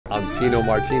I'm Tino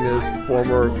Martinez,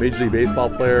 former Major League Baseball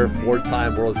player,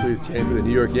 4-time World Series champion of the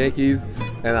New York Yankees,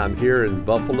 and I'm here in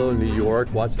Buffalo, New York,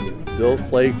 watching the Bills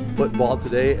play football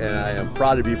today, and I am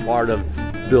proud to be part of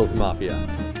Bills Mafia.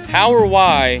 How or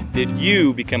why did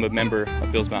you become a member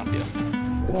of Bills Mafia?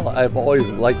 Well, I've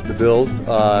always liked the Bills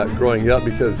growing up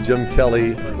because Jim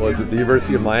Kelly was at the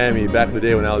University of Miami back in the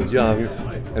day when I was young,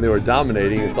 and they were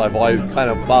dominating, and so I've always kind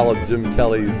of followed Jim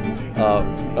Kelly's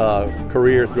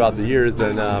career throughout the years,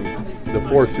 and the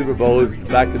 4 Super Bowls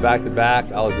back to back to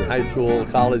back. I was in high school,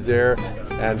 college there,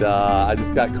 and I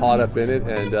just got caught up in it,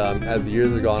 and as the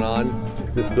years have gone on,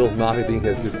 this Bills Mafia thing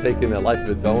has just taken a life of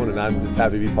its own, and I'm just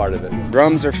happy to be part of it.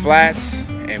 Drums or flats,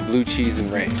 and blue cheese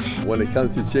and ranch. When it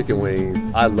comes to chicken wings,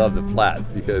 I love the flats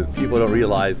because people don't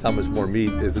realize how much more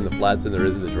meat is in the flats than there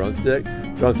is in the drumstick.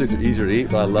 Drumsticks are easier to eat,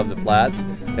 but I love the flats,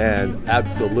 and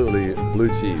absolutely blue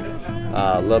cheese.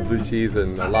 Love blue cheese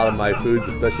in a lot of my foods,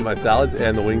 especially my salads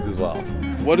and the wings as well.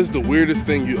 What is the weirdest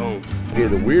thing you own? Okay,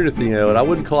 the weirdest thing, I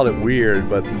wouldn't call it weird,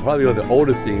 but probably one of the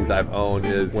oldest things I've owned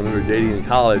is when we were dating in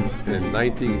college in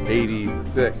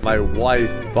 1986. My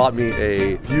wife bought me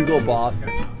a Hugo Boss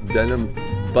denim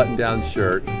button-down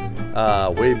shirt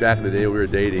way back in the day we were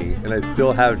dating, and I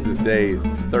still have it to this day,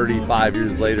 35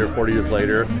 years later, 40 years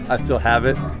later. I still have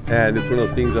it, and it's one of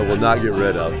those things I will not get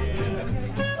rid of.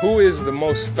 Who is the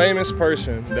most famous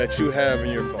person that you have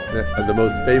in your phone? The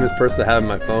most famous person I have in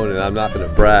my phone, and I'm not going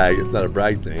to brag, it's not a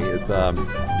brag thing, it's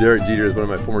Derek Jeter is one of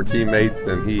my former teammates,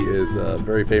 and he is a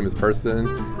very famous person.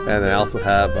 And I also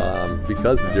have,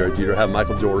 because of Derek Jeter, I have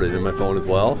Michael Jordan in my phone as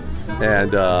well.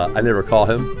 And I never call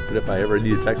him, but if I ever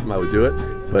need to text him, I would do it.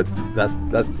 But it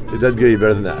doesn't get any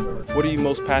better than that. What are you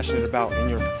most passionate about in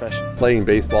your profession? Playing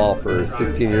baseball for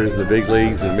 16 years in the big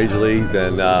leagues and major leagues,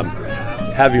 and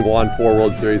having won 4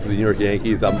 World Series with the New York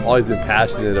Yankees, I've always been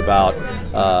passionate about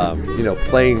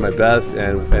playing my best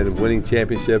and winning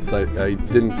championships. I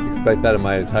didn't expect that in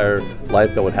my entire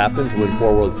life that would happen, to win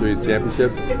 4 World Series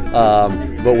championships.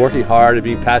 But working hard and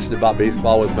being passionate about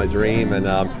baseball was my dream, and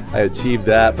I achieved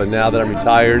that. But now that I'm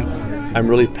retired, I'm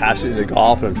really passionate in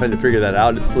golf, and I'm trying to figure that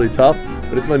out. It's really tough,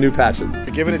 but it's my new passion. If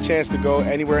you're given a chance to go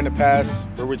anywhere in the past,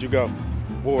 where would you go?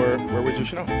 Or where would you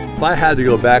show? If I had to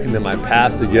go back into my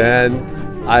past again,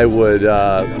 I would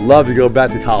love to go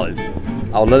back to college.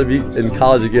 I would love to be in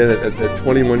college again at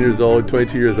 21 years old,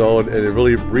 22 years old, and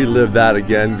really relive that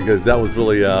again, because that was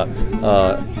really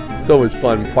so much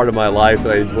fun, part of my life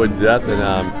that I enjoyed to death, and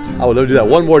I would love to do that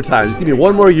one more time. Just give me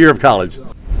one more year of college.